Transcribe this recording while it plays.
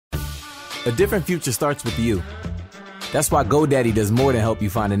A different future starts with you. That's why GoDaddy does more than help you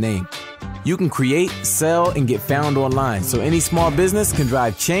find a name. You can create, sell, and get found online so any small business can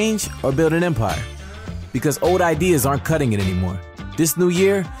drive change or build an empire. Because old ideas aren't cutting it anymore. This new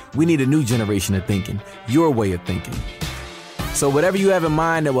year, we need a new generation of thinking, your way of thinking. So whatever you have in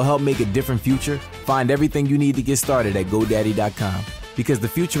mind that will help make a different future, find everything you need to get started at GoDaddy.com. Because the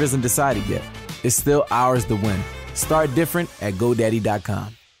future isn't decided yet. It's still ours to win. Start different at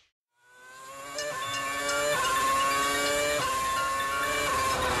GoDaddy.com.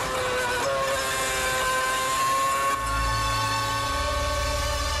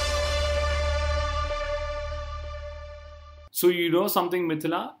 So you know something,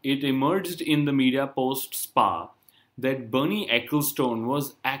 Mithila? It emerged in the media post-Spa that Bernie Ecclestone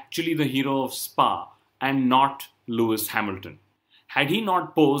was actually the hero of Spa and not Lewis Hamilton. Had he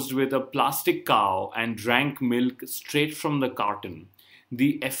not posed with a plastic cow and drank milk straight from the carton,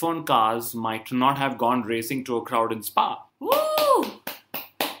 the F1 cars might not have gone racing to a crowd in Spa. Woo!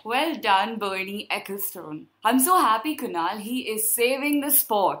 Well done, Bernie Ecclestone. I'm so happy, Kunal. He is saving the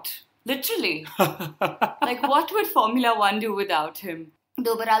sport. Literally. Like, what would Formula One do without him?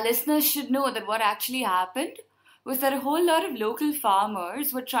 Though, but our listeners should know that what actually happened was that a whole lot of local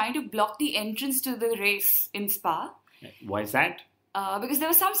farmers were trying to block the entrance to the race in Spa. Why is that? Because there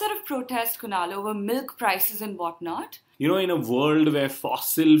was some sort of protest, Kunal, over milk prices and whatnot. You know, in a world where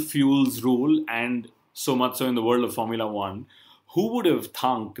fossil fuels rule, and so much so in the world of Formula One, who would have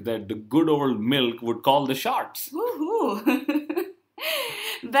thunk that the good old milk would call the shots? Woohoo!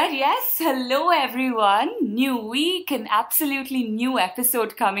 But yes, hello everyone. New week, an absolutely new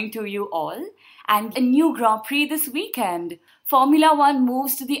episode coming to you all. And a new Grand Prix this weekend. Formula One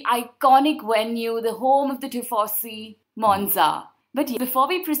moves to the iconic venue, the home of the Tifosi, Monza. But before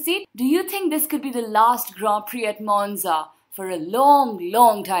we proceed, do you think this could be the last Grand Prix at Monza for a long,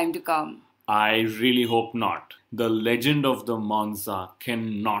 long time to come? I really hope not. The legend of the Monza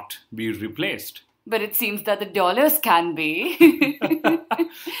cannot be replaced. But it seems that the dollars can be.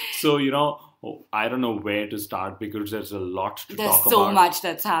 So, I don't know where to start because there's a lot to talk about. There's so much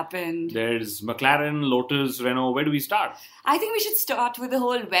that's happened. There's Mclaren, Lotus, Renault. Where do we start? I think we should start with the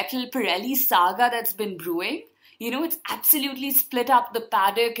whole Vettel-Pirelli saga that's been brewing. It's absolutely split up the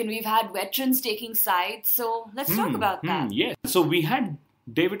paddock and we've had veterans taking sides. So let's talk about that. Yes. So we had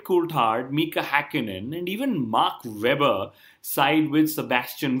David Coulthard, Mika Hakkinen, and even Mark Webber side with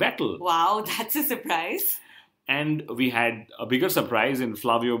Sebastian Vettel. Wow, that's a surprise. And we had a bigger surprise in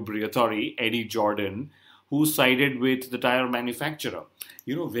Flavio Briatore, Eddie Jordan, who sided with the tire manufacturer.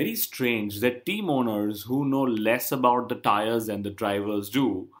 Very strange that team owners who know less about the tires than the drivers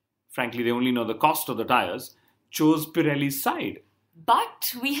do, frankly, they only know the cost of the tires, chose Pirelli's side.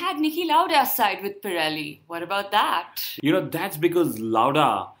 But we had Niki Lauda's side with Pirelli. What about that? That's because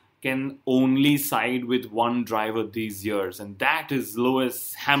Lauda can only side with one driver these years, and that is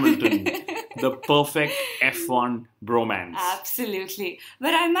Lewis Hamilton, the perfect F1 bromance. Absolutely.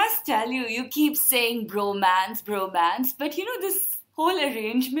 But I must tell you, you keep saying bromance, but this whole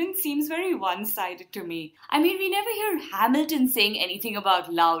arrangement seems very one-sided to me. I mean, we never hear Hamilton saying anything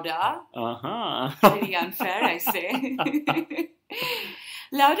about Lauda. Pretty unfair, I say.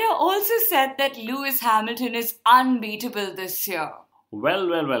 Lauda also said that Lewis Hamilton is unbeatable this year.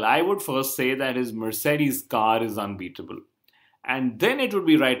 Well, I would first say that his Mercedes car is unbeatable. And then it would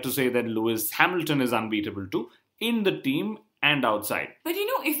be right to say that Lewis Hamilton is unbeatable too, in the team and outside. But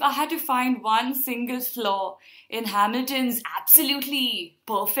if I had to find one single flaw in Hamilton's absolutely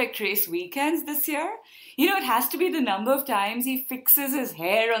perfect race weekends this year, it has to be the number of times he fixes his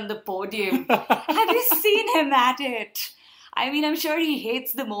hair on the podium. Have you seen him at it? I mean, I'm sure he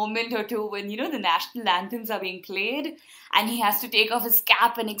hates the moment or two when, the national anthems are being played and he has to take off his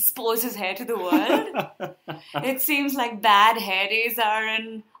cap and expose his hair to the world. It seems like bad hair days are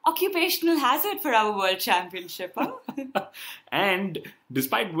an occupational hazard for our world championship, huh? And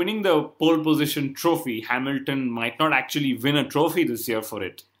despite winning the pole position trophy, Hamilton might not actually win a trophy this year for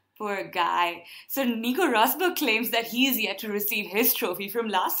it. Poor guy. So Nico Rosberg claims that he's yet to receive his trophy from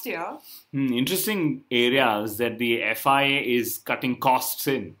last year. Interesting areas that the FIA is cutting costs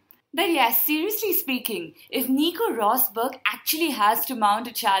in. But yes, seriously speaking, if Nico Rosberg actually has to mount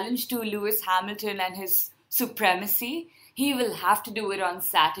a challenge to Lewis Hamilton and his supremacy, he will have to do it on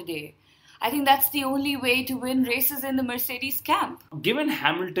Saturday. I think that's the only way to win races in the Mercedes camp. Given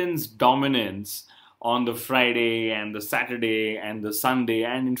Hamilton's dominance on the Friday and the Saturday and the Sunday,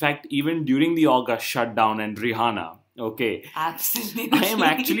 and in fact even during the August shutdown and Rihanna, okay. Absolutely. I am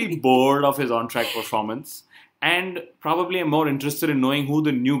actually bored of his on-track performance and probably am more interested in knowing who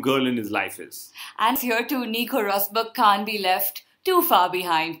the new girl in his life is. And here too, Nico Rosberg can't be left too far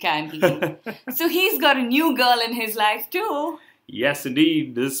behind, can he? So he's got a new girl in his life too. Yes,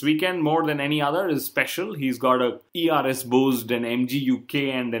 indeed. This weekend, more than any other, is special. He's got a ERS boost, an MG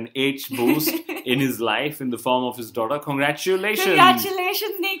UK, and an H boost in his life in the form of his daughter. Congratulations!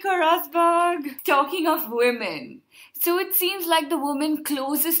 Congratulations, Nico Rosberg! Talking of women, so it seems like the woman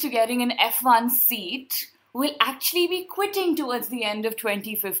closest to getting an F1 seat will actually be quitting towards the end of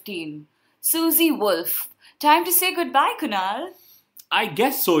 2015. Susie Wolff. Time to say goodbye, Kunal. I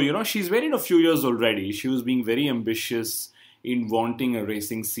guess so. She's waited a few years already. She was being very ambitious in wanting a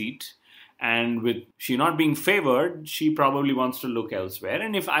racing seat, and with she not being favored, she probably wants to look elsewhere.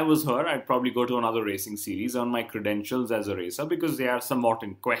 And if I was her, I'd probably go to another racing series on my credentials as a racer, because they are somewhat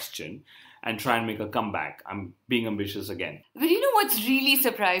in question, and try and make a comeback. I'm being ambitious again. But you know what's really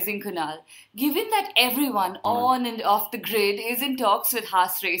surprising, Kunal? Given that everyone on and off the grid is in talks with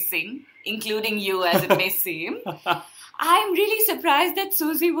Haas Racing, including you as it may seem, I'm really surprised that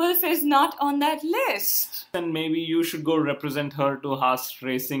Susie Wolff is not on that list. And maybe you should go represent her to Haas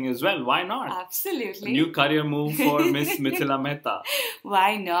Racing as well. Why not? Absolutely. A new career move for Miss Mithila Mehta.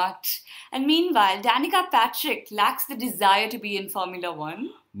 Why not? And meanwhile, Danica Patrick lacks the desire to be in Formula One.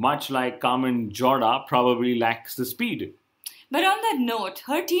 Much like Carmen Jorda probably lacks the speed. But on that note,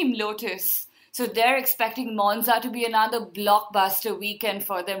 her team Lotus, so they're expecting Monza to be another blockbuster weekend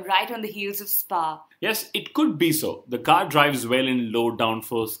for them right on the heels of Spa. Yes, it could be so. The car drives well in low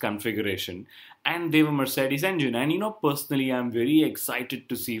downforce configuration, and they have a Mercedes engine. And personally, I'm very excited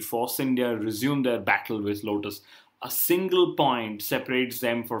to see Force India resume their battle with Lotus. A single point separates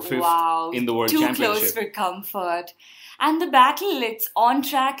them for fifth in the World Championship. Too close for comfort. And the battle, it's on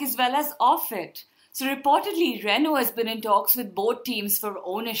track as well as off it. So reportedly, Renault has been in talks with both teams for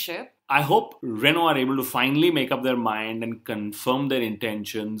ownership. I hope Renault are able to finally make up their mind and confirm their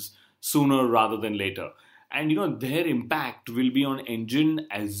intentions sooner rather than later. And their impact will be on engine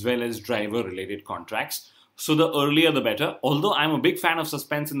as well as driver related contracts. So the earlier the better. Although I'm a big fan of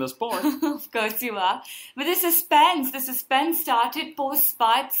suspense in the sport. Of course you are. But the suspense started post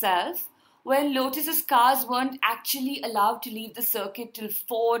Spa itself, when Lotus's cars weren't actually allowed to leave the circuit till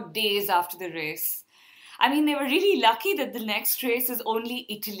 4 days after the race. I mean, they were really lucky that the next race is only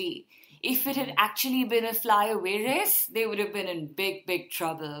Italy. If it had actually been a fly-away race, they would have been in big, big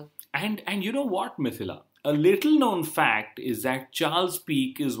trouble. And you know what, Mithila? A little known fact is that Charles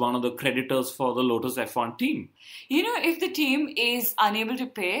Pic is one of the creditors for the Lotus F1 team. If the team is unable to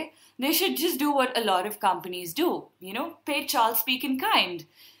pay, they should just do what a lot of companies do. Pay Charles Pic in kind.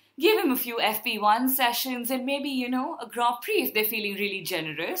 Give him a few FP1 sessions and maybe, a Grand Prix if they're feeling really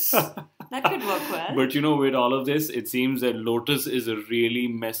generous. That could work well. But with all of this, it seems that Lotus is a really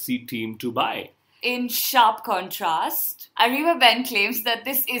messy team to buy. In sharp contrast, Arriva Ben claims that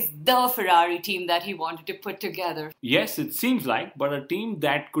this is the Ferrari team that he wanted to put together. Yes, it seems like, but a team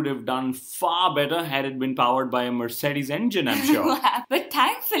that could have done far better had it been powered by a Mercedes engine, I'm sure. But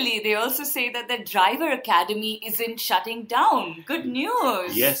thankfully, they also say that the driver academy isn't shutting down. Good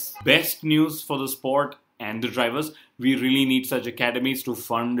news. Yes, best news for the sport and the drivers. We really need such academies to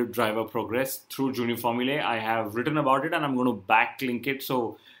fund driver progress through Junior Formulae. I have written about it and I'm going to backlink it,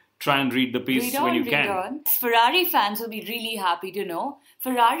 so try and read the piece when you can. Ferrari fans will be really happy to know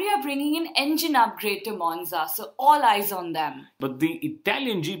Ferrari are bringing an engine upgrade to Monza, so all eyes on them. But the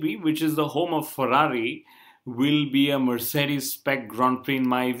Italian GP, which is the home of Ferrari, will be a Mercedes spec Grand Prix in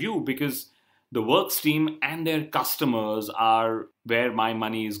my view, because the works team and their customers are where my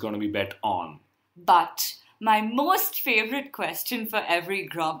money is going to be bet on. But my most favourite question for every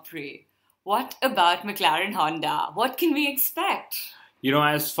Grand Prix: what about McLaren Honda? What can we expect?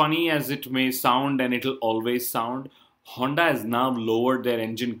 As funny as it may sound, and it'll always sound, Honda has now lowered their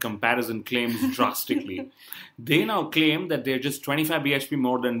engine comparison claims drastically. They now claim that they're just 25 bhp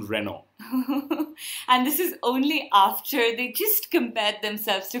more than Renault. And this is only after they just compared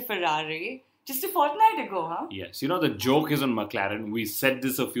themselves to Ferrari. Just a fortnight ago, huh? Yes. The joke is on McLaren. We said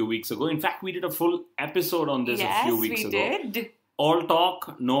this a few weeks ago. In fact, we did a full episode on this a few weeks ago. Yes, we did. All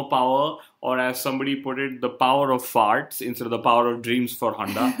talk, no power, or as somebody put it, the power of farts instead of the power of dreams for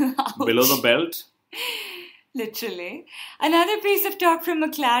Honda. Below the belt. Literally. Another piece of talk from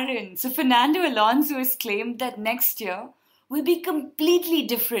McLaren. So Fernando Alonso has claimed that next year will be completely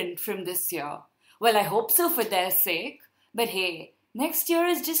different from this year. Well, I hope so for their sake. But hey, next year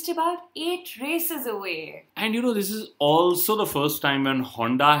is just about 8 races away. And this is also the first time when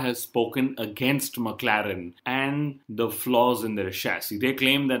Honda has spoken against McLaren and the flaws in their chassis. They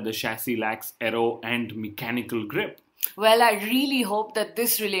claim that the chassis lacks aero and mechanical grip. Well, I really hope that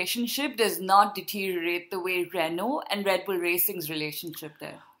this relationship does not deteriorate the way Renault and Red Bull Racing's relationship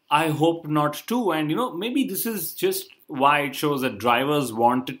did. I hope not too. And maybe this is just why it shows that drivers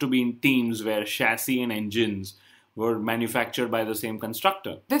wanted to be in teams where chassis and engines were manufactured by the same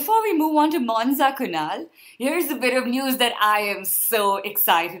constructor. Before we move on to Monza, Kunal, here's a bit of news that I am so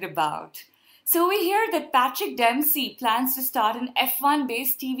excited about. So we hear that Patrick Dempsey plans to start an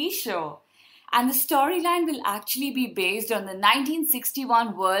F1-based TV show. And the storyline will actually be based on the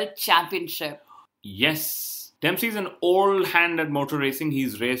 1961 World Championship. Yes. Dempsey's an old hand at motor racing.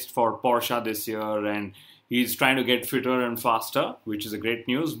 He's raced for Porsche this year and he's trying to get fitter and faster, which is a great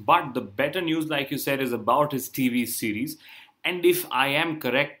news. But the better news, like you said, is about his TV series. And if I am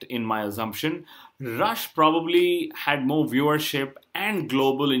correct in my assumption, Rush probably had more viewership and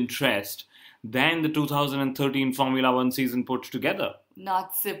global interest than the 2013 Formula One season put together.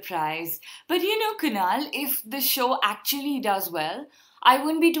 Not surprised. But Kunal, if the show actually does well, I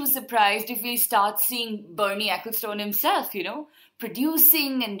wouldn't be too surprised if we start seeing Bernie Ecclestone himself,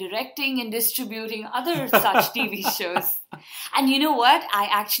 producing and directing and distributing other such TV shows. And you know what? I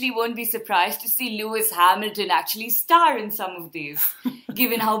actually won't be surprised to see Lewis Hamilton actually star in some of these,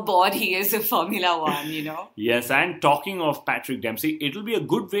 given how bored he is of Formula One, Yes, and talking of Patrick Dempsey, it'll be a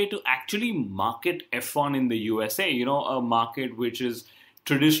good way to actually market F1 in the USA, a market which has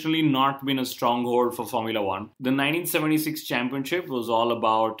traditionally not been a stronghold for Formula One. The 1976 championship was all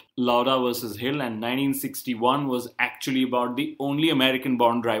about Lauda versus Hill, and 1961 was actually about the only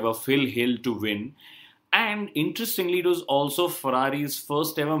American-born driver, Phil Hill, to win. And interestingly, it was also Ferrari's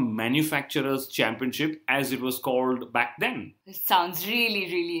first ever manufacturers' championship, as it was called back then. This sounds really,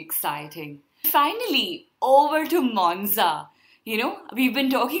 really exciting. Finally, over to Monza. We've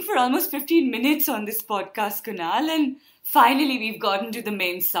been talking for almost 15 minutes on this podcast, Kunal, and finally we've gotten to the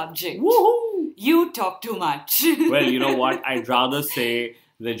main subject. Woohoo! You talk too much. Well, you know what? I'd rather say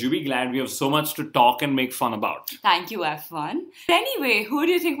that you be glad we have so much to talk and make fun about. Thank you, F1. Anyway, who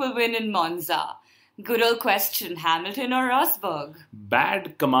do you think will win in Monza? Good old question, Hamilton or Rosberg?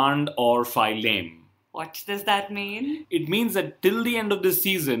 Bad command or file name. What does that mean? It means that till the end of the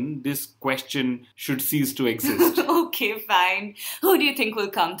season, this question should cease to exist. Okay, fine. Who do you think will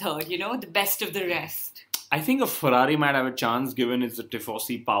come third? The best of the rest. I think a Ferrari might have a chance given its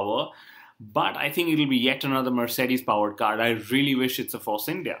Tifosi power. But I think it'll be yet another Mercedes-powered car. I really wish it's a Force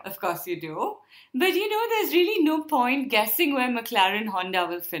India. Of course you do. But there's really no point guessing where McLaren Honda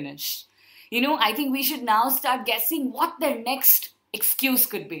will finish. I think we should now start guessing what their next excuse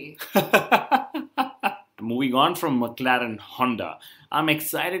could be. Moving on from McLaren Honda, I'm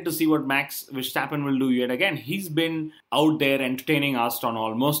excited to see what Max Verstappen will do yet again. He's been out there entertaining us on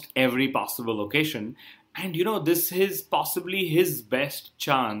almost every possible occasion. And this is possibly his best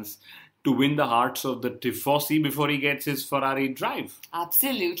chance to win the hearts of the Tifosi before he gets his Ferrari drive.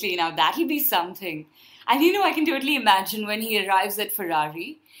 Absolutely. Now that'll be something. And I can totally imagine when he arrives at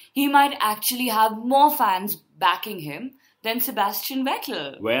Ferrari, he might actually have more fans backing him than Sebastian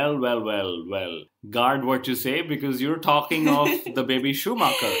Vettel. Well. Guard what you say because you're talking of the baby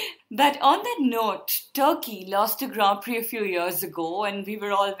Schumacher. But on that note, Turkey lost a Grand Prix a few years ago and we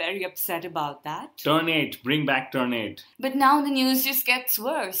were all very upset about that. Turn 8, bring back Turn 8. But now the news just gets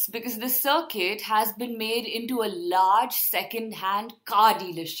worse because the circuit has been made into a large second-hand car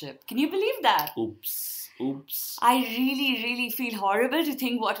dealership. Can you believe that? Oops. I really, really feel horrible to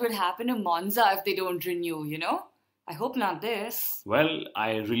think what would happen to Monza if they don't renew, I hope not this. Well,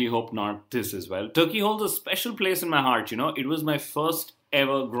 I really hope not this as well. Turkey holds a special place in my heart, It was my first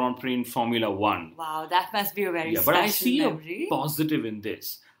ever Grand Prix in Formula One. Wow, that must be a very special but I see memory. A positive in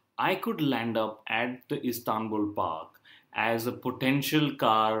this. I could land up at the Istanbul Park as a potential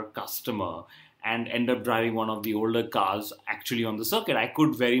car customer and end up driving one of the older cars actually on the circuit. I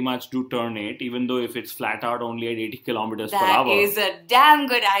could very much do Turn 8, even though if it's flat out only at 80 kilometers per hour. That is a damn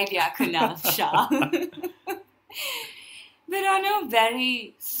good idea, Kunal Shah. But on a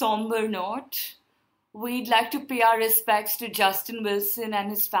very somber note, we'd like to pay our respects to Justin Wilson and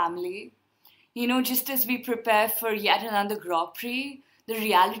his family. Just as we prepare for yet another Grand Prix, the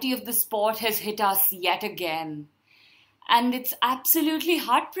reality of the sport has hit us yet again. And it's absolutely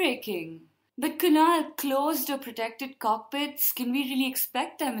heartbreaking. But Kunal, closed or protected cockpits, can we really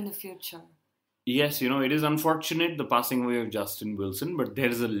expect them in the future? Yes, it is unfortunate the passing away of Justin Wilson, but there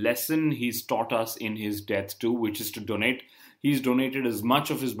is a lesson he's taught us in his death too, which is to donate. He's donated as much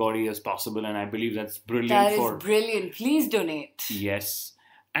of his body as possible, and I believe that's brilliant. That is brilliant. Please donate. Yes.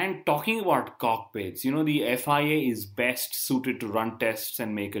 And talking about cockpits, the FIA is best suited to run tests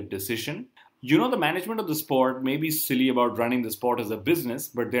and make a decision. The management of the sport may be silly about running the sport as a business,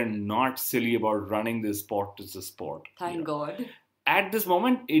 but they're not silly about running the sport as a sport. Thank God. At this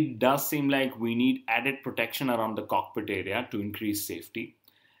moment, it does seem like we need added protection around the cockpit area to increase safety.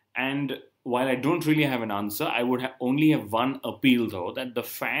 And while I don't really have an answer, I would only have one appeal though, that the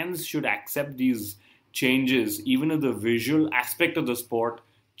fans should accept these changes even if the visual aspect of the sport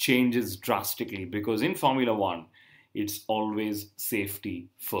changes drastically, because in Formula One, it's always safety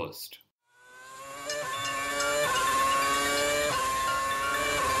first.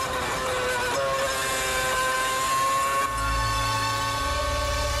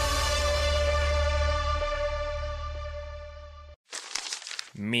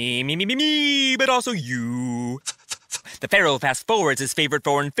 Me, but also you. The Pharaoh fast forwards his favorite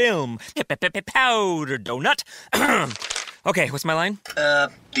foreign film, Powder Donut. Okay, what's my line?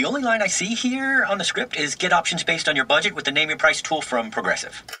 The only line I see here on the script is get options based on your budget with the Name Your Price tool from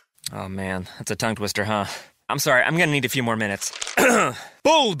Progressive. Oh man, that's a tongue twister, huh? I'm sorry, I'm gonna need a few more minutes.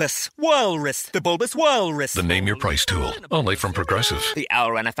 Bulbous Walrus, the Bulbous Walrus. The Name Your Price tool, only from Progressive. The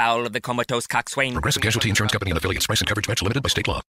owl ran afoul of the comatose coxswain. Progressive Casualty Insurance Company and affiliates. Price and coverage match limited by state law.